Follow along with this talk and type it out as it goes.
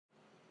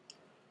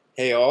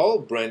Hey all,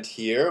 Brent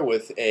here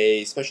with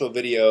a special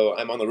video.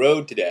 I'm on the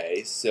road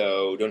today,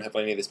 so don't have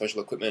any of the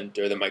special equipment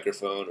or the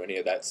microphone or any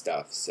of that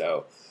stuff,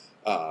 so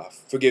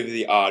forgive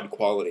the odd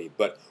quality.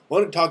 But I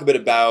want to talk a bit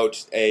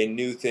about a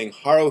new thing,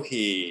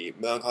 Haruhi,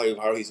 Melancholy of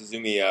Haruhi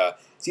Suzumiya,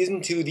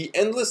 Season 2, The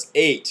Endless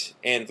Eight,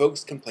 and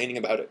folks complaining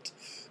about it.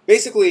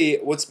 Basically,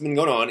 what's been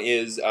going on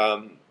is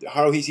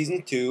Haruhi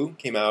Season 2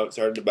 came out,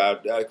 started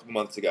about a couple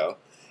months ago,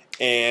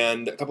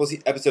 and a couple of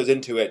episodes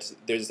into it,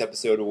 there's this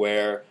episode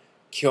where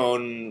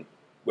Kyon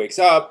wakes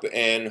up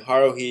and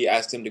Haruhi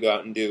asks him to go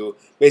out and do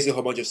basically a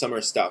whole bunch of summer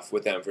stuff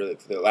with them for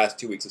the last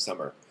 2 weeks of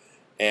summer.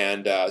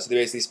 And so they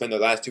basically spend the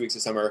last 2 weeks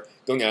of summer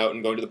going out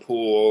and going to the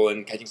pool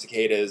and catching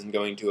cicadas and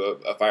going to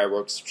a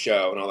fireworks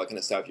show and all that kind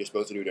of stuff you're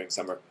supposed to do during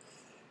summer.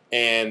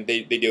 And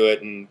they do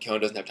it, and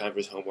Kyon doesn't have time for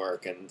his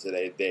homework, and so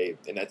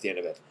and that's the end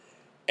of it.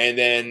 And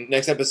then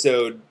next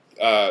episode,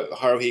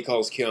 Haruhi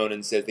calls Kyon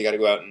and says they got to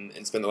go out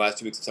and spend the last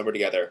 2 weeks of summer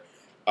together,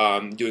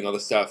 doing all the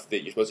stuff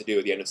that you're supposed to do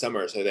at the end of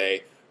summer. So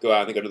they go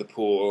out and they go to the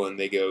pool and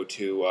they go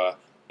to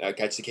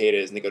catch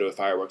cicadas and they go to a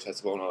fireworks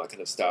festival and all that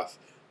kind of stuff.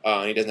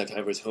 And he doesn't have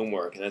time for his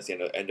homework, and that's the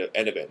end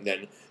of it. And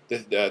then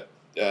the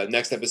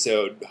next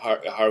episode,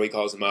 Haruhi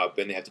calls him up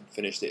and they have to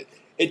finish it.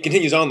 It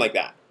continues on like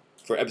that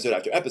for episode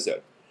after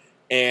episode.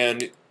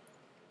 And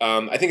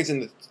I think it's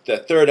in the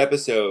third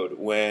episode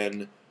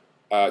when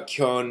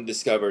Kyon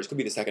discovers, could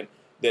be the second,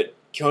 that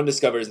Kyon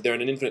discovers that they're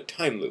in an infinite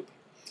time loop.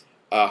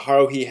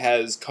 Haruhi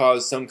has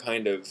caused some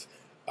kind of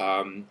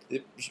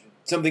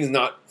something's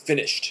not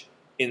finished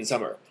in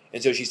summer,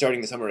 and so she's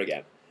starting the summer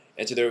again,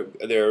 and so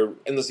they're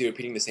endlessly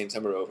repeating the same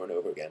summer over and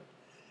over again.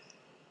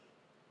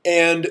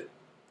 And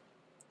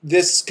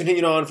this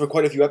continued on for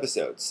quite a few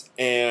episodes,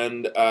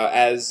 and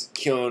as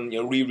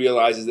Kyon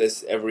realizes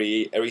this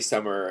every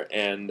summer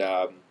and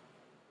or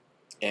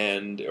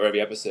every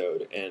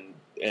episode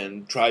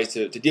and tries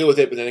to deal with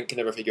it, but then it can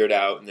never figure it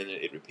out, and then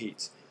it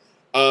repeats.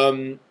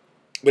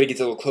 But it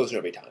gets a little closer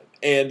every time.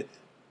 And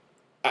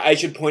I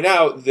should point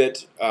out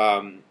that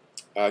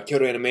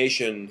Kyoto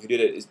Animation, who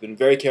did it, has been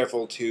very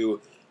careful to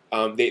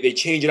they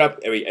change it up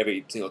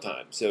every single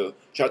time. So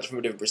shots from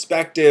a different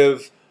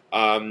perspective. Things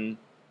are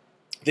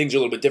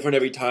a little bit different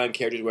every time.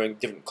 Characters wearing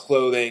different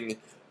clothing,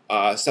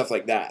 stuff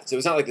like that. So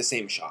it's not like the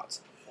same shots.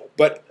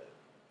 But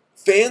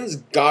fans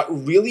got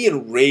really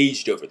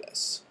enraged over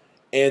this,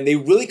 and they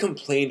really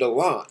complained a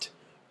lot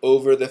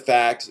over the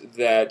fact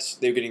that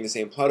they were getting the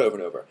same plot over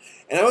and over.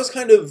 And I was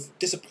kind of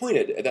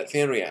disappointed at that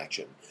fan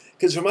reaction.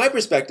 Because from my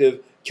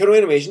perspective, Kyoto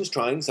Animation is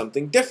trying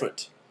something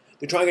different.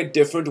 They're trying a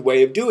different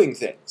way of doing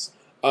things.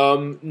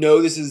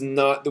 No, this is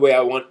not the way I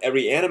want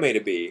every anime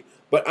to be,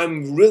 but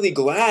I'm really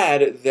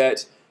glad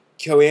that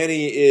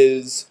KyoAni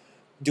is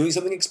doing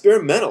something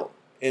experimental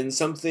and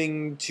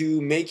something to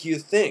make you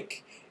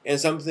think and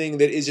something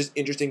that is just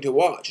interesting to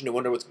watch and to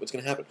wonder what's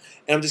going to happen.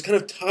 And I'm just kind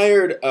of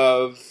tired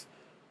of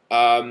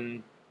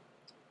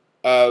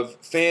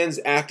fans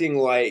acting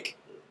like,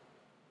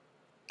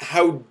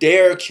 how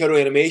dare Kyoto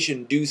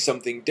Animation do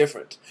something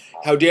different?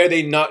 How dare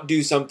they not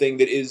do something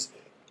that is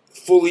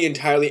fully,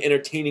 entirely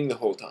entertaining the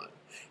whole time?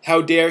 How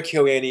dare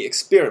KyoAni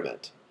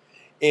experiment?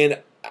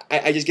 And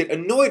I just get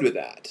annoyed with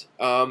that.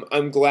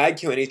 I'm glad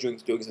KyoAni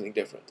is doing something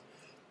different.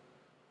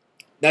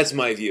 That's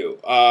my view.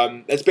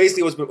 That's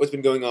basically what's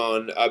been going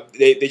on.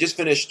 They just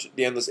finished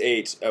The Endless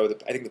Eight, I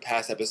think the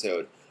past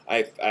episode.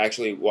 I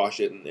actually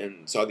watched it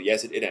and saw that,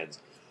 yes, it ends.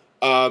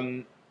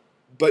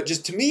 But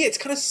just to me, it's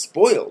kind of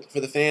spoiled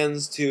for the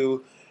fans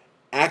to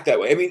act that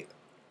way. I mean,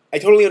 I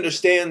totally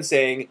understand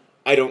saying,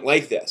 I don't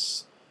like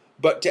this.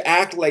 But to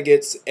act like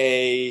it's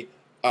I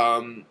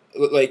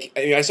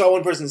saw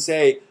one person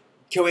say,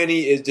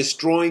 KyoAni is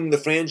destroying the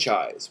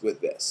franchise with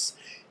this.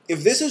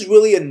 If this is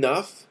really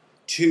enough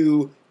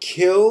to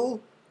kill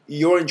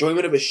your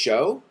enjoyment of a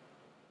show,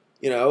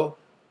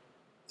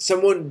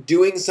 someone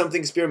doing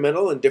something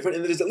experimental and different,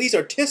 and that is at least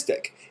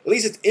artistic, at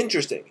least it's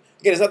interesting.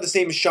 Again, it's not the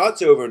same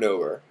shots over and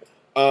over.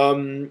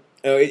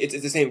 It's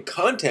the same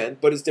content,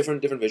 but it's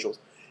different visuals.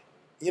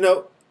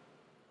 You're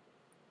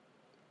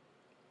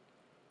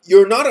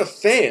not a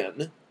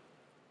fan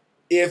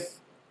if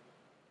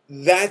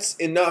that's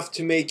enough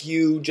to make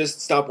you just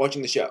stop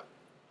watching the show.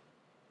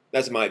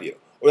 That's my view.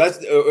 Or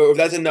if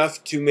that's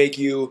enough to make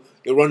you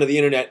run to the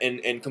internet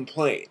and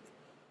complain.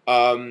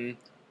 And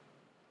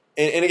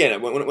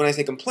again, when I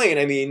say complain,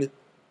 I mean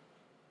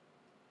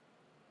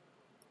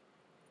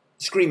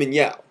scream and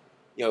yell.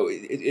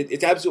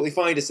 It's absolutely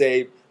fine to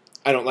say,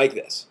 I don't like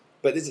this.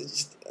 But it's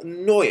just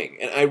annoying.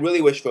 And I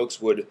really wish folks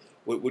would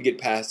get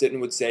past it and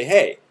would say,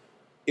 hey,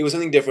 it was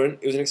something different.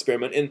 It was an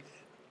experiment. And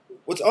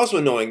what's also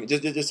annoying,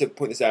 just to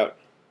point this out,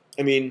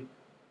 I mean,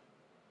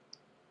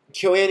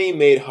 KyoAni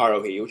made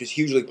Haruhi, which is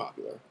hugely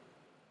popular.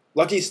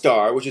 Lucky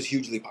Star, which is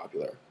hugely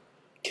popular.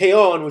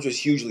 K-On!, which was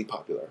hugely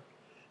popular.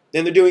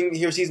 Then they're doing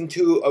here Season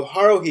 2 of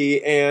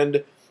Haruhi,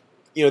 and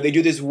they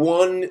do this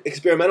one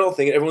experimental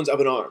thing and everyone's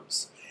up in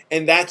arms.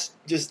 And that's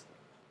just,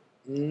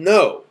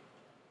 no.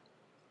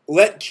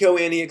 Let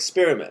KyoAni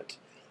experiment.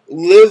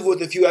 Live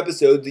with a few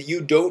episodes that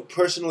you don't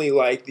personally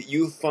like, that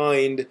you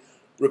find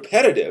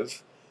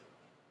repetitive,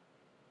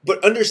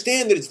 But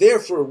understand that it's there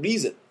for a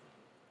reason.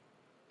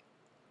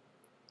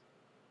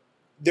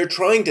 They're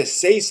trying to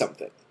say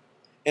something.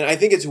 And I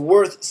think it's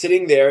worth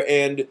sitting there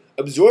and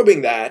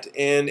absorbing that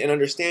and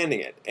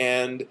understanding it.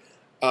 And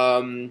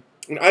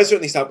I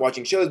certainly stopped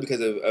watching shows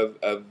because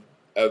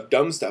of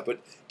dumb stuff.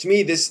 But to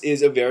me, this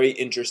is a very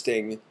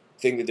interesting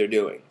thing that they're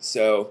doing.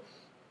 So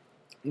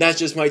that's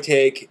just my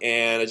take,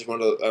 and I just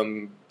want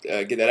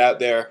to get that out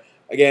there.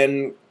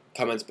 Again,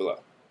 comments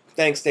below.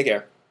 Thanks. Take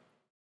care.